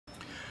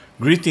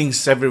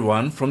Greetings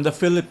everyone from the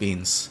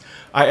Philippines.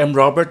 I am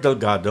Robert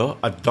Delgado,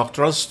 a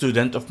doctoral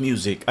student of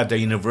music at the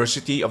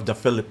University of the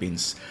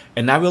Philippines,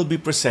 and I will be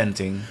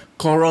presenting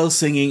Choral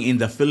Singing in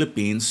the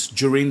Philippines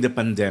during the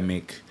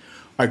pandemic,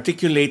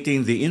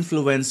 articulating the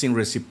influencing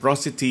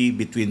reciprocity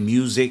between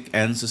music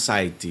and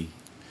society.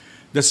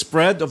 The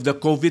spread of the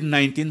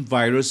COVID-19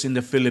 virus in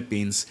the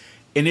Philippines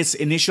in its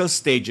initial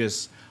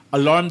stages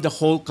alarmed the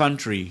whole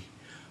country.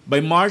 By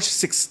March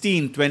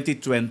 16,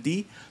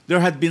 2020,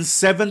 there had been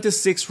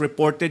 76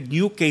 reported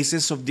new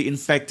cases of the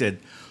infected,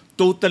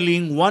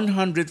 totaling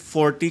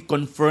 140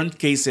 confirmed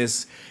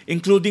cases,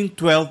 including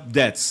 12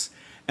 deaths,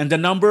 and the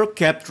number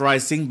kept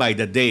rising by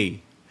the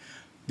day.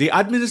 The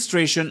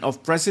administration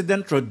of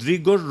President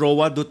Rodrigo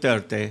Roa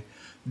Duterte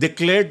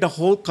declared the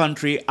whole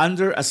country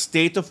under a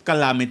state of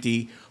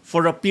calamity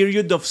for a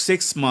period of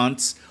 6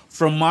 months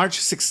from March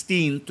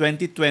 16,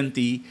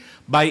 2020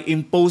 by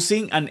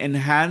imposing an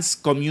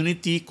enhanced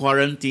community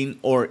quarantine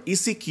or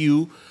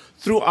ECQ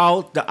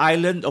throughout the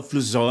island of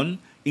Luzon,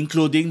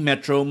 including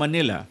Metro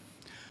Manila.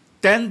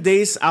 10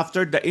 days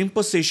after the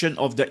imposition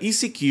of the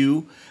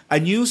ECQ, a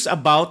news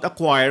about a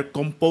choir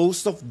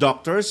composed of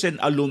doctors and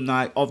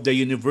alumni of the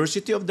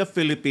University of the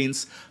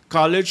Philippines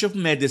College of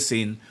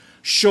Medicine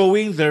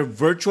showing their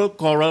virtual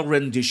choral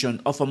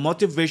rendition of a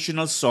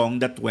motivational song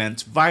that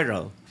went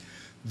viral.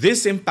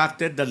 This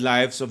impacted the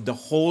lives of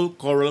the whole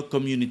choral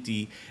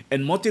community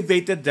and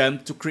motivated them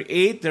to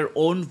create their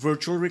own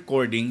virtual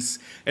recordings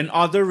and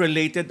other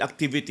related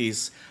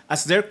activities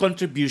as their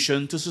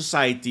contribution to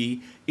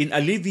society in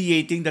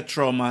alleviating the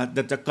trauma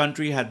that the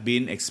country had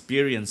been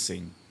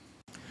experiencing.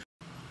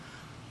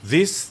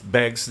 This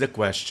begs the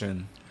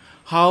question,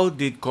 how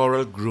did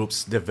choral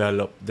groups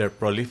develop their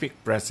prolific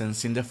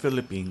presence in the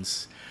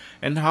Philippines?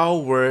 And how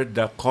were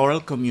the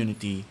choral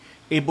community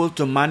able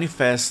to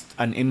manifest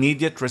an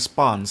immediate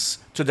response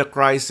to the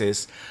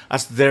crisis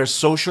as their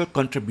social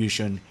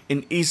contribution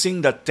in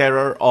easing the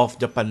terror of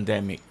the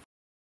pandemic?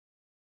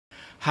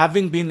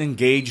 Having been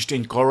engaged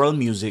in choral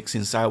music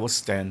since I was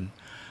 10,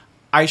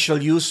 I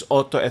shall use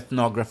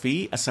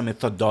autoethnography as a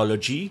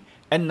methodology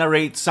and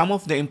narrate some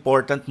of the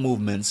important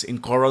movements in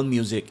choral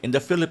music in the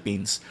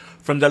Philippines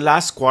from the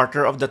last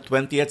quarter of the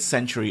 20th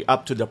century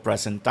up to the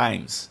present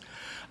times.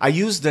 I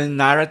use the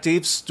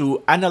narratives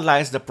to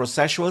analyze the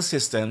processual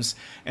systems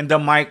and the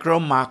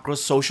micro-macro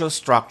social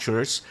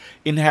structures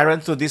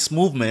inherent to these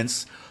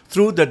movements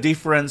through the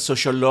different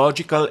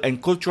sociological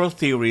and cultural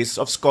theories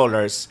of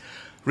scholars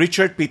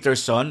Richard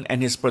Peterson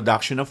and his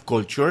production of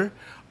culture,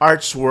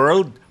 Art's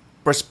World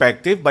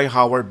Perspective by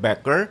Howard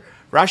Becker,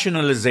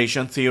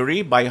 Rationalization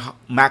Theory by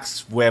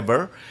Max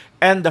Weber,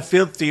 and the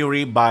Field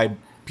Theory by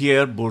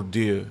Pierre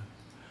Bourdieu.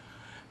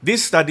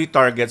 This study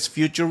targets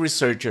future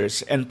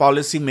researchers and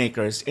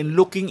policymakers in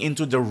looking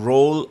into the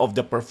role of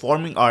the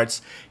performing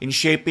arts in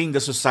shaping the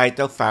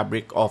societal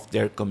fabric of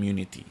their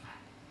community.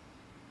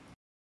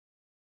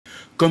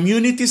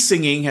 Community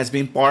singing has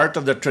been part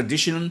of the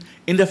tradition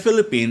in the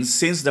Philippines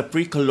since the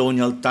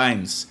pre-colonial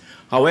times.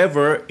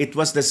 However, it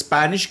was the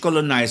Spanish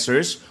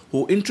colonizers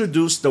who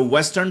introduced the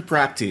Western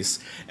practice,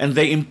 and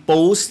they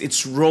imposed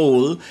its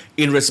role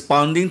in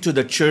responding to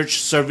the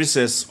church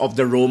services of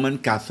the Roman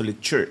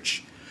Catholic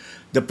Church.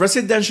 The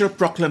Presidential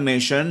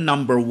Proclamation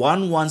number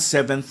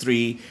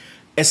 1173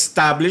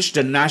 established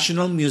the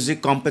National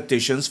Music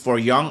Competitions for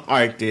Young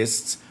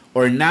Artists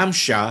or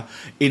NAMSIA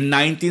in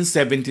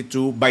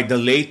 1972 by the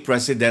late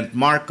President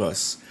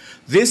Marcos.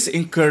 This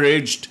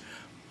encouraged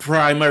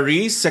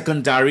primary,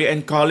 secondary,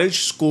 and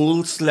college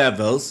schools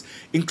levels,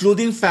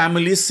 including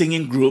family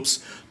singing groups,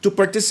 to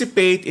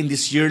participate in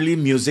these yearly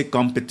music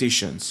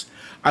competitions.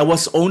 I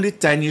was only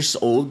 10 years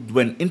old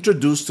when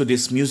introduced to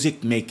this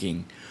music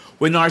making.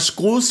 When our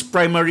school's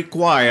primary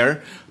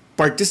choir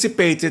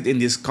participated in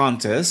this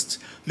contest,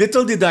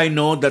 little did I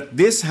know that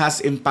this has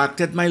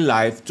impacted my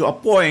life to a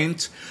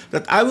point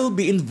that I will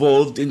be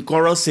involved in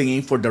choral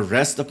singing for the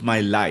rest of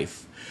my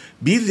life.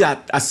 Be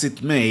that as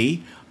it may,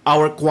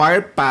 our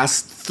choir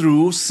passed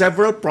through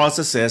several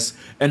processes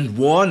and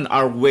won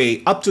our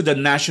way up to the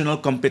national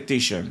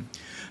competition.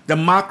 The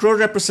macro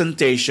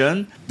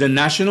representation, the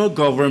national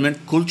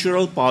government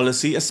cultural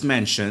policy as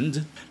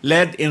mentioned,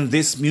 led in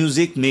this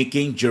music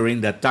making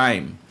during that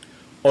time.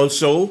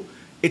 Also,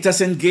 it has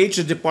engaged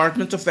the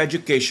Department of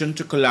Education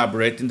to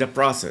collaborate in the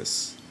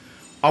process.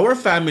 Our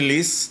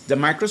families, the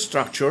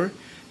microstructure,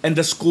 and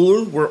the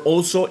school were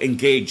also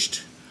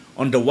engaged.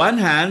 On the one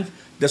hand,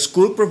 the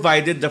school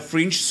provided the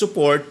fringe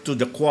support to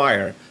the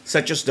choir,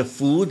 such as the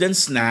food and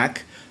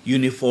snack,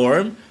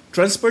 uniform,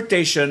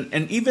 transportation,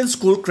 and even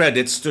school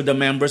credits to the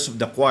members of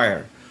the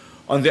choir.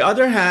 On the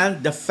other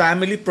hand, the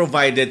family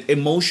provided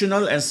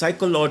emotional and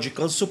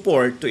psychological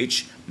support to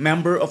each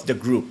member of the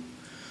group.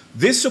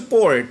 This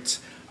support,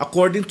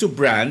 according to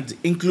Brand,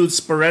 includes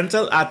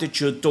parental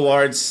attitude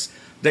towards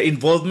the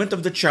involvement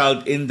of the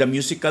child in the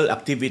musical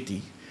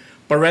activity,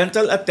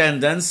 parental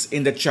attendance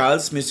in the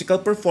child's musical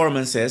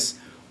performances,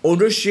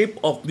 ownership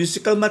of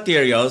musical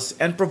materials,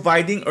 and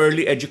providing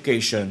early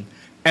education,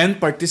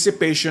 and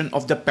participation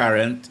of the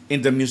parent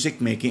in the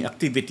music-making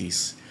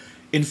activities.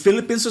 In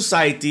Philippine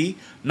society,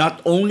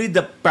 not only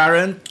the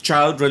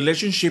parent-child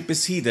relationship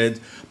is heeded,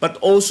 but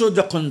also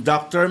the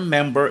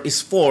conductor-member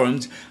is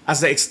formed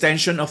as the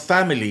extension of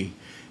family.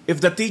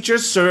 If the teacher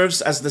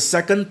serves as the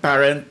second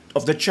parent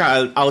of the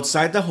child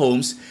outside the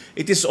homes,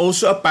 it is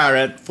also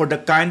apparent for the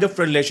kind of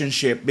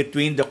relationship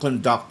between the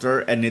conductor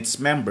and its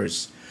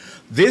members.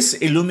 This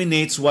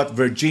illuminates what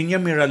Virginia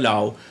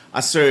Miralau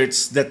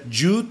asserts that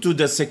due to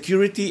the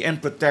security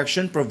and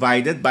protection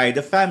provided by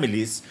the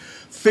families,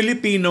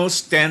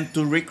 Filipinos tend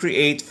to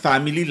recreate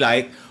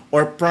family-like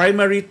or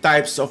primary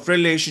types of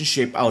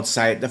relationship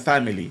outside the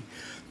family.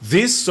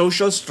 These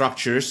social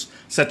structures,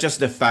 such as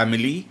the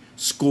family,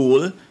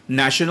 school,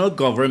 national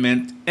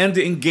government, and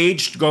the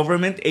engaged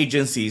government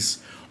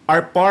agencies,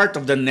 are part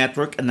of the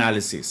network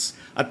analysis,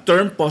 a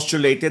term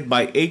postulated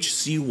by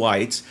H.C.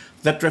 White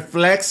that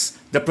reflects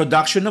the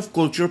production of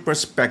culture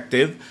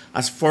perspective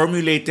as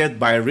formulated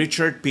by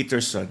Richard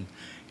Peterson.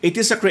 It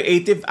is a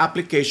creative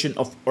application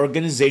of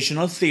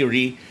organizational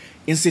theory,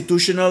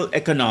 institutional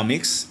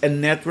economics,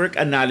 and network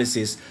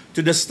analysis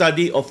to the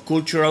study of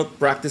cultural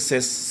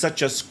practices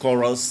such as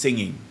choral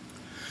singing.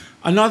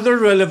 Another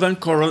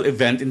relevant choral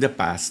event in the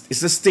past is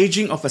the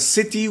staging of a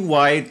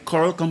city-wide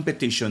choral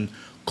competition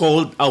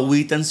called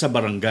Awitan sa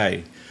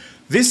Barangay.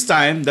 This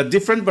time, the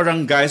different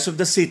barangays of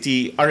the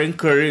city are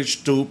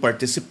encouraged to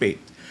participate.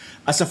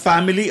 As a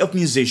family of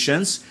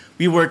musicians,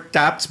 we were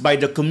tapped by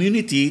the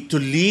community to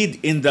lead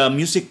in the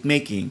music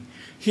making.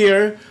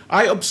 Here,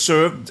 I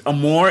observed a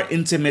more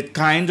intimate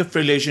kind of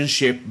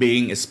relationship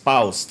being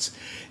espoused.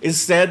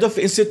 Instead of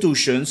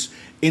institutions,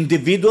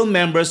 individual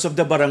members of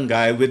the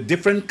barangay with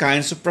different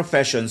kinds of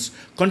professions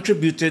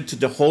contributed to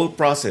the whole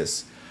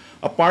process.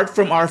 Apart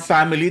from our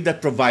family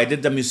that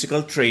provided the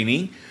musical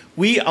training,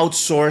 we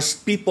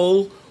outsourced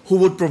people who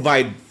would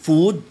provide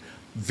food,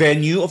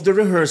 venue of the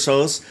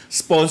rehearsals,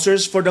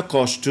 sponsors for the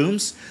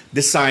costumes,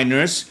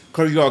 designers,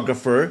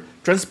 choreographer,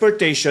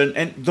 transportation,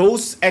 and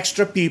those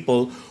extra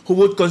people who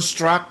would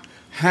construct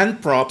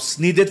hand props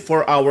needed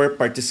for our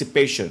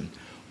participation,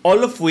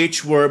 all of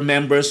which were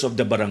members of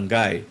the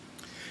barangay.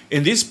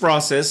 In this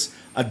process,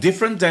 a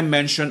different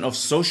dimension of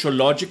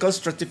sociological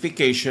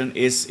stratification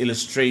is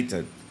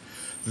illustrated.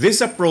 This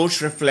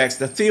approach reflects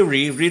the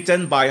theory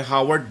written by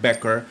Howard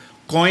Becker,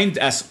 coined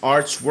as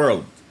Art's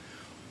World,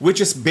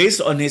 which is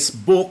based on his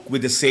book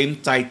with the same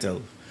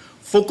title.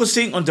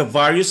 Focusing on the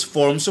various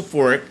forms of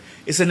work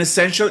is an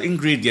essential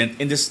ingredient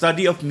in the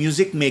study of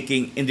music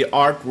making in the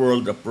art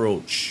world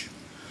approach.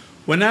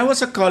 When I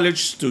was a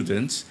college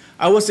student,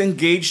 I was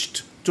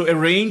engaged to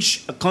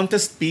arrange a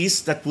contest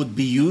piece that would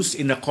be used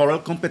in a choral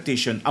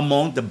competition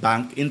among the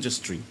bank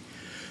industry.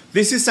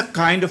 This is a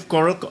kind of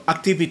choral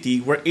activity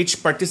where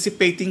each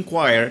participating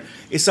choir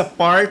is a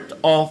part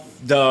of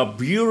the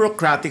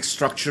bureaucratic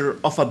structure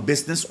of a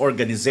business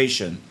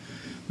organization.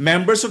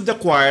 Members of the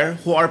choir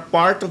who are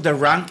part of the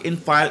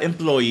rank-and-file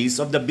employees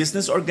of the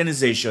business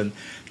organization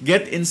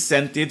get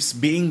incentives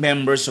being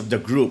members of the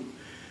group.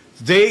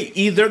 They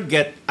either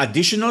get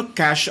additional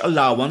cash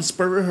allowance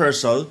per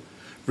rehearsal,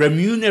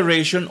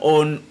 remuneration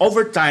on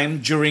overtime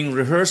during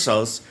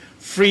rehearsals,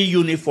 free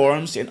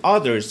uniforms, and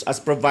others as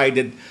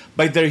provided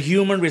by their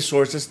human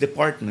resources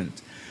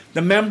department.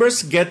 The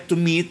members get to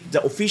meet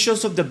the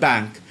officials of the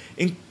bank,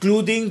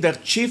 including the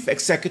chief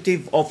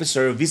executive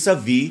officer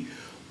vis-a-vis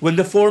when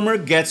the former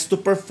gets to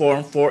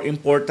perform for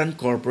important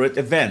corporate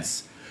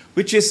events,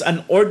 which is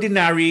an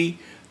ordinary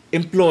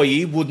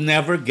employee would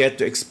never get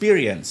to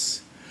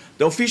experience.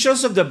 The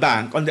officials of the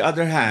bank, on the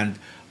other hand,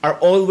 are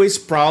always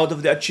proud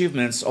of the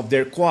achievements of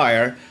their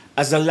choir,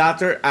 as the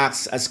latter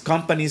acts as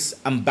company's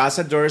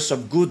ambassadors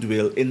of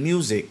goodwill in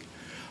music.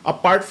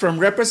 Apart from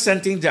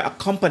representing the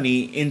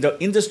company in the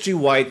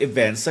industry-wide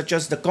events such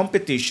as the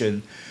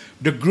competition,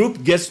 the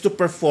group gets to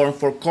perform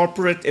for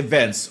corporate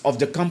events of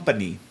the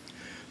company.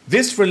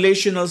 This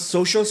relational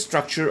social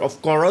structure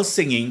of choral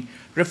singing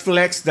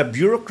reflects the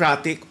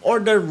bureaucratic or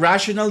the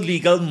rational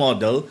legal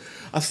model,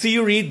 a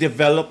theory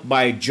developed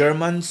by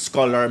German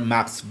scholar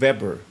Max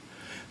Weber.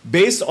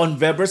 Based on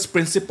Weber's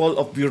principle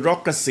of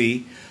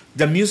bureaucracy,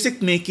 the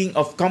music making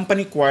of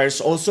company choirs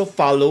also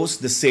follows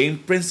the same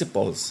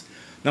principles.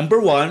 Number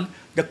one,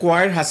 the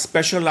choir has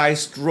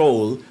specialized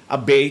role,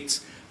 albeit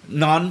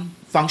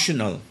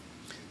non-functional.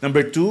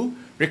 Number two,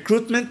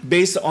 recruitment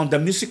based on the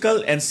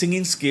musical and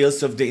singing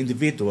skills of the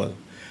individual.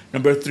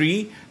 Number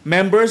three,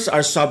 members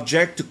are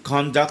subject to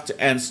conduct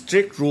and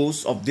strict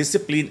rules of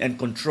discipline and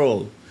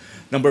control.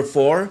 Number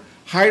four,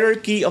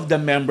 hierarchy of the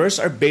members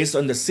are based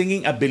on the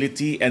singing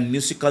ability and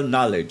musical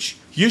knowledge.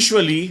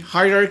 Usually,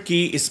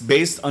 hierarchy is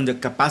based on the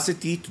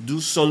capacity to do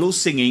solo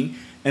singing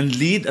and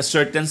lead a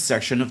certain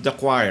section of the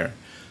choir.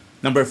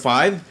 Number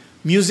five,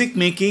 music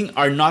making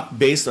are not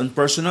based on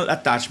personal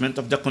attachment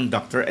of the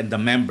conductor and the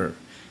member.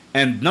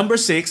 And number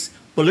six,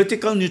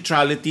 political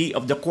neutrality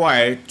of the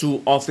choir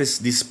to office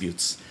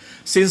disputes.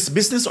 Since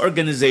business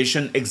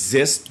organization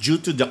exists due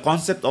to the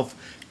concept of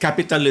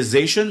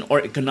capitalization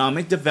or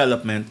economic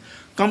development,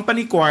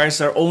 Company choirs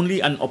are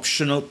only an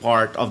optional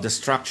part of the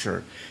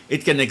structure.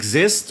 It can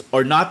exist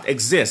or not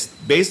exist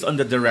based on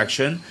the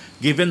direction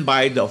given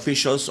by the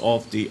officials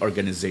of the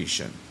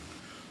organization.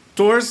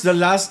 Towards the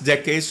last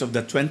decades of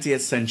the 20th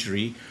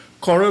century,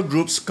 choral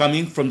groups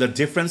coming from the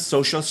different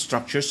social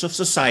structures of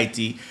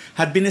society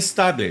had been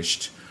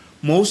established,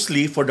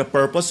 mostly for the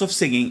purpose of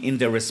singing in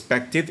their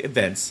respective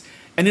events,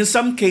 and in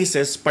some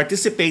cases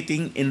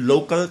participating in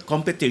local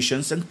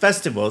competitions and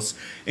festivals,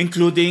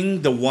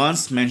 including the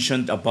ones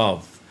mentioned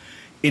above.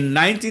 In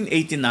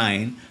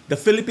 1989, the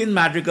Philippine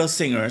Madrigal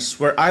Singers,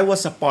 where I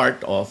was a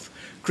part of,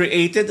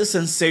 created a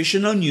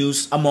sensational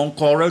news among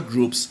choral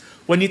groups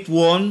when it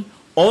won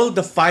all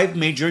the 5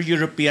 major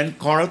European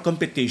choral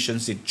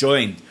competitions it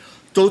joined,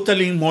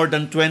 totaling more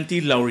than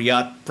 20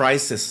 laureate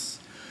prizes.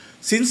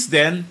 Since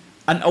then,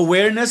 an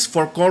awareness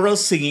for choral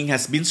singing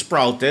has been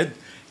sprouted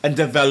and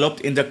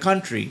developed in the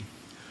country.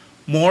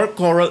 More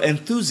choral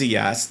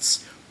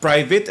enthusiasts,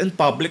 private and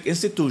public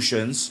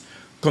institutions,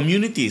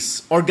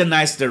 communities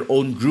organize their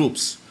own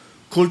groups.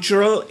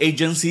 Cultural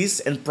agencies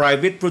and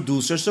private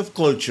producers of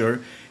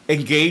culture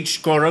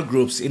engage choral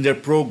groups in their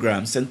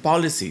programs and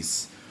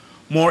policies.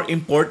 More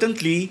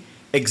importantly,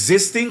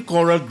 existing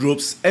choral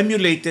groups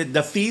emulated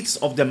the feats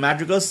of the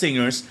madrigal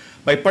singers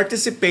by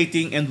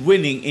participating and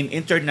winning in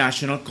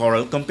international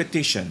choral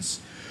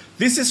competitions.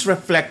 This is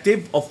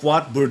reflective of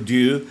what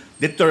Bourdieu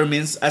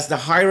determines as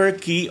the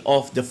hierarchy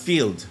of the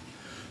field.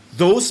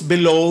 Those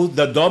below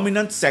the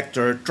dominant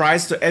sector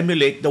tries to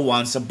emulate the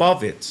ones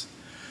above it.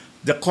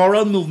 The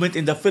choral movement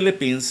in the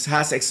Philippines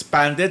has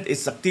expanded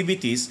its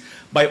activities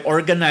by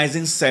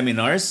organizing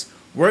seminars,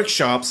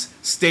 workshops,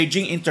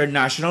 staging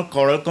international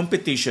choral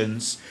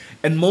competitions,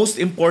 and most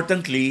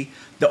importantly,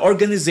 the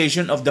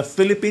organization of the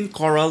Philippine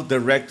Choral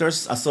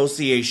Directors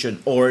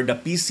Association, or the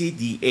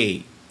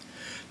PCDA.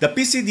 The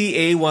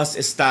PCDA was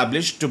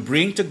established to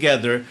bring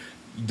together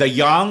the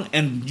young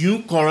and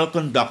new choral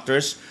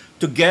conductors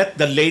to get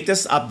the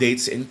latest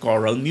updates in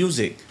choral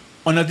music.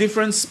 On a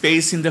different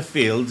space in the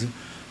field,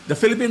 the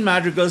Philippine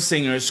Madrigal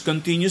Singers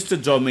continues to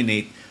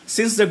dominate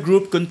since the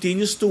group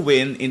continues to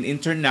win in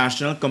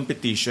international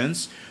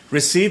competitions,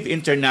 receive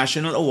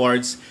international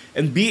awards,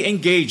 and be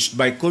engaged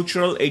by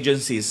cultural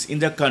agencies in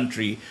the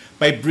country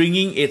by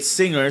bringing its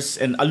singers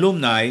and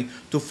alumni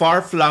to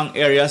far-flung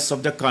areas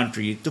of the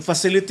country to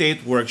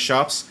facilitate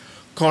workshops,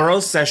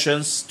 choral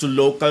sessions to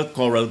local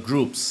choral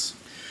groups.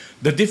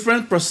 The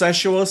different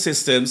processual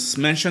systems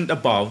mentioned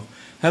above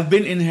have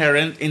been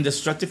inherent in the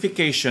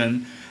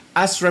stratification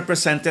as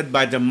represented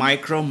by the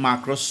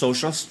micro-macro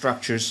social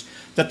structures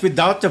that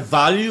without the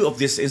value of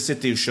these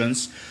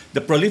institutions, the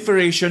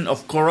proliferation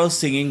of choral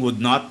singing would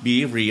not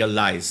be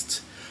realized.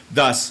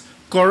 Thus,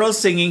 choral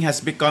singing has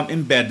become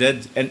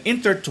embedded and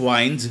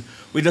intertwined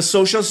with the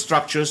social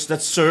structures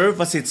that serve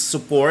as its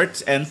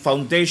support and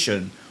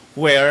foundation,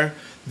 where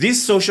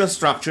these social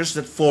structures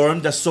that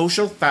form the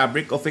social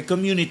fabric of a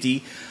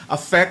community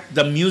affect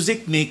the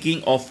music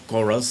making of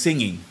choral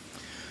singing.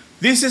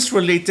 This is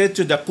related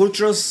to the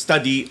cultural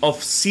study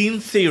of scene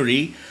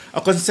theory,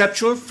 a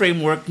conceptual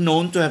framework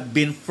known to have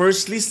been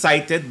firstly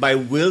cited by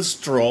Will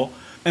Straw,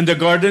 and the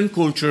garden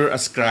culture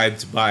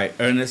ascribed by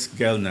Ernest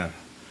Gellner.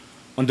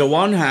 On the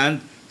one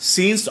hand,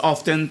 scenes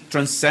often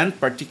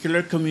transcend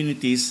particular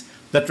communities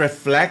that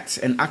reflect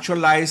and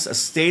actualize a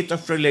state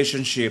of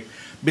relationship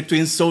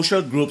between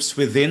social groups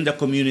within the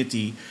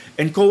community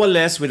and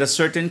coalesce with a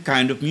certain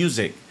kind of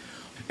music.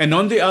 And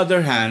on the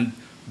other hand,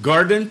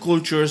 garden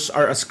cultures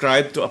are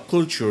ascribed to a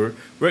culture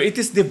where it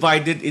is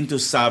divided into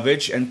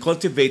savage and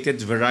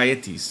cultivated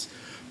varieties.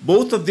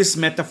 Both of these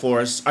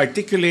metaphors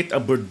articulate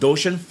a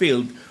Bourdieuian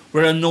field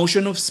where a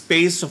notion of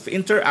space of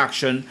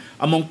interaction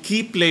among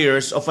key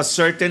players of a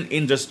certain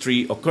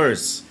industry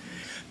occurs.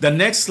 The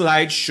next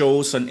slide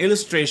shows an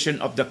illustration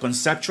of the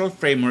conceptual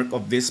framework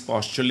of this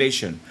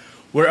postulation,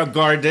 where a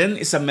garden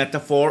is a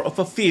metaphor of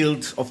a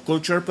field of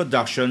cultural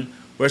production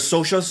where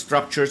social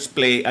structures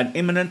play an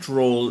imminent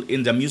role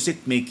in the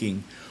music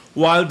making,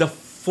 while the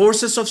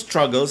forces of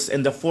struggles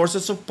and the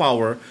forces of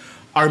power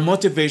are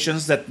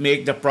motivations that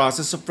make the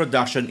process of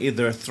production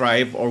either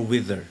thrive or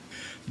wither.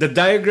 The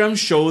diagram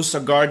shows a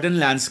garden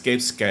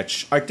landscape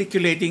sketch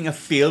articulating a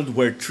field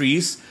where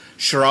trees,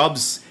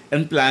 shrubs,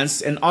 and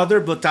plants and other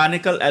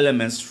botanical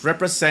elements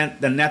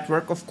represent the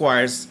network of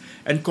choirs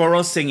and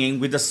choral singing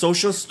with the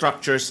social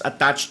structures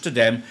attached to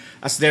them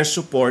as their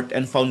support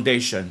and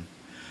foundation.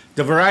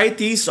 The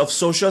varieties of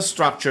social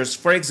structures,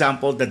 for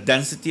example, the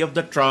density of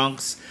the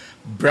trunks,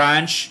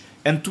 branch,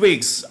 and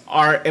twigs,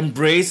 are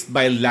embraced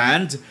by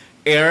land,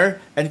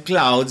 air, and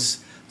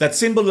clouds that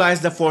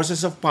symbolize the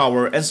forces of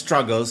power and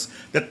struggles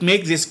that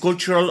make these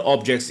cultural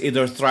objects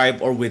either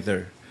thrive or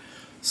wither.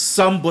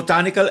 Some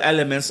botanical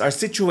elements are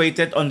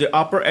situated on the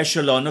upper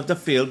echelon of the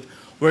field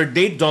where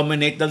they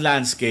dominate the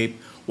landscape,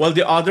 while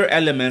the other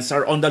elements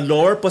are on the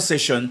lower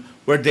position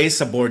where they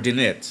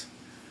subordinate.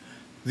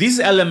 These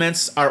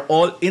elements are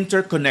all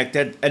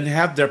interconnected and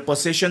have their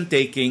position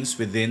takings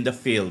within the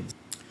field.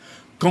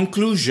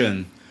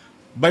 Conclusion.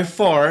 By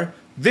far,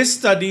 This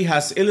study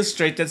has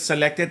illustrated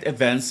selected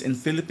events in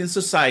Philippine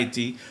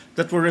society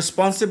that were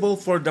responsible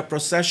for the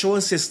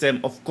processual system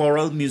of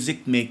choral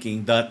music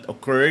making that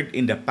occurred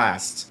in the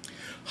past.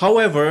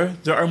 However,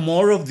 there are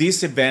more of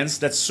these events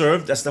that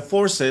served as the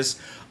forces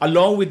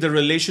along with the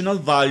relational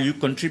value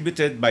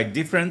contributed by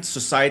different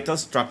societal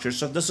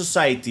structures of the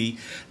society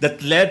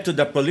that led to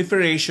the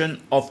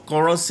proliferation of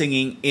choral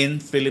singing in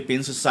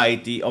Philippine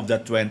society of the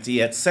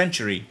 20th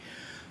century.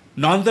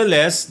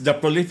 Nonetheless, the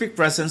prolific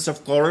presence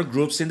of choral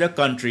groups in the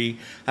country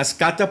has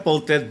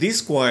catapulted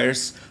these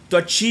choirs to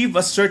achieve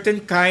a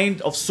certain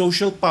kind of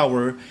social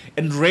power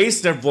and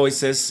raise their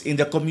voices in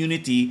the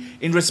community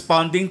in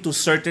responding to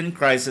certain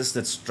crises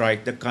that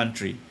strike the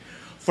country.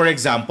 For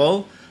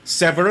example,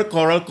 several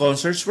choral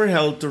concerts were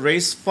held to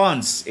raise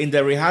funds in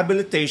the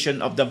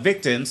rehabilitation of the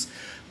victims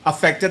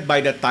affected by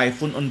the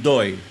Typhoon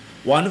Ondoy,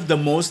 one of the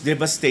most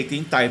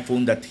devastating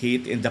typhoons that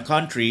hit in the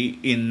country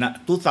in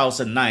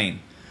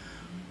 2009.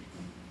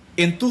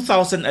 In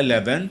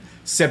 2011,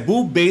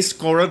 Cebu-based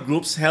choral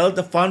groups held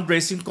a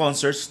fundraising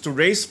concerts to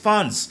raise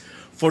funds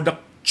for the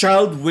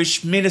Child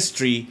Wish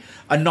Ministry,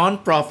 a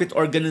non-profit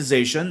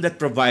organization that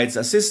provides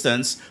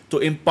assistance to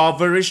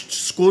impoverished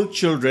school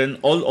children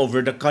all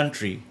over the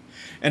country.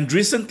 And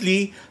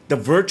recently, the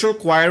virtual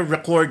choir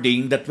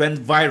recording that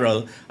went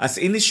viral as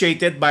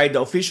initiated by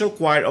the official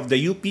choir of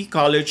the UP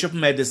College of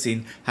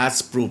Medicine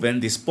has proven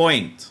this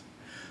point.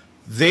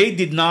 They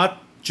did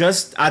not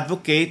just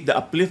advocate the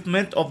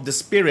upliftment of the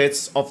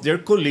spirits of their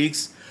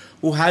colleagues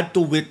who had to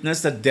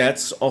witness the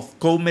deaths of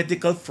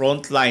co-medical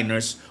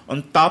frontliners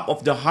on top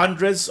of the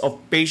hundreds of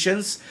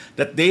patients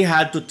that they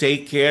had to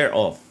take care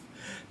of.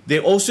 They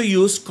also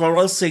use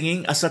choral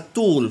singing as a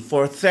tool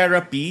for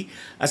therapy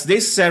as they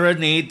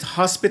serenade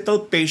hospital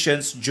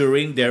patients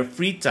during their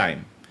free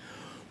time.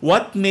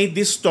 What made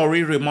this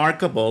story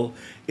remarkable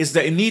is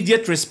the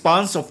immediate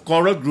response of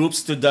choral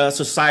groups to the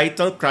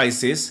societal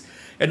crisis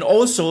and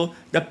also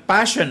the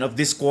passion of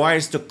these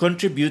choirs to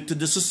contribute to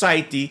the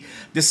society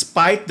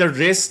despite the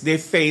risks they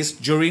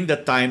faced during the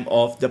time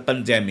of the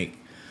pandemic.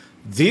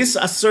 This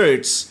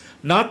asserts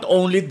not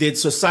only did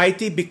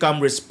society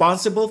become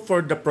responsible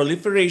for the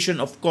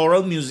proliferation of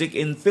choral music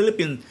in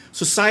Philippine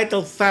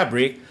societal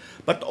fabric,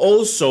 but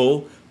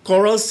also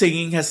choral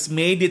singing has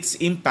made its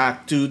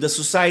impact to the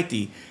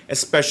society,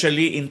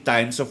 especially in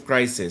times of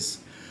crisis.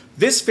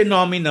 This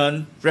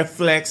phenomenon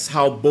reflects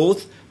how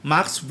both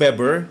Max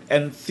Weber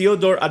and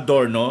Theodore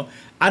Adorno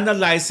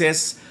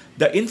analyzes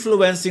the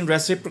influencing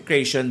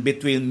reciprocation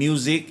between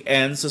music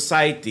and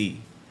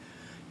society.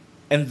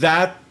 And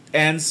that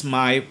ends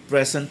my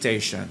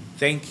presentation.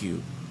 Thank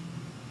you.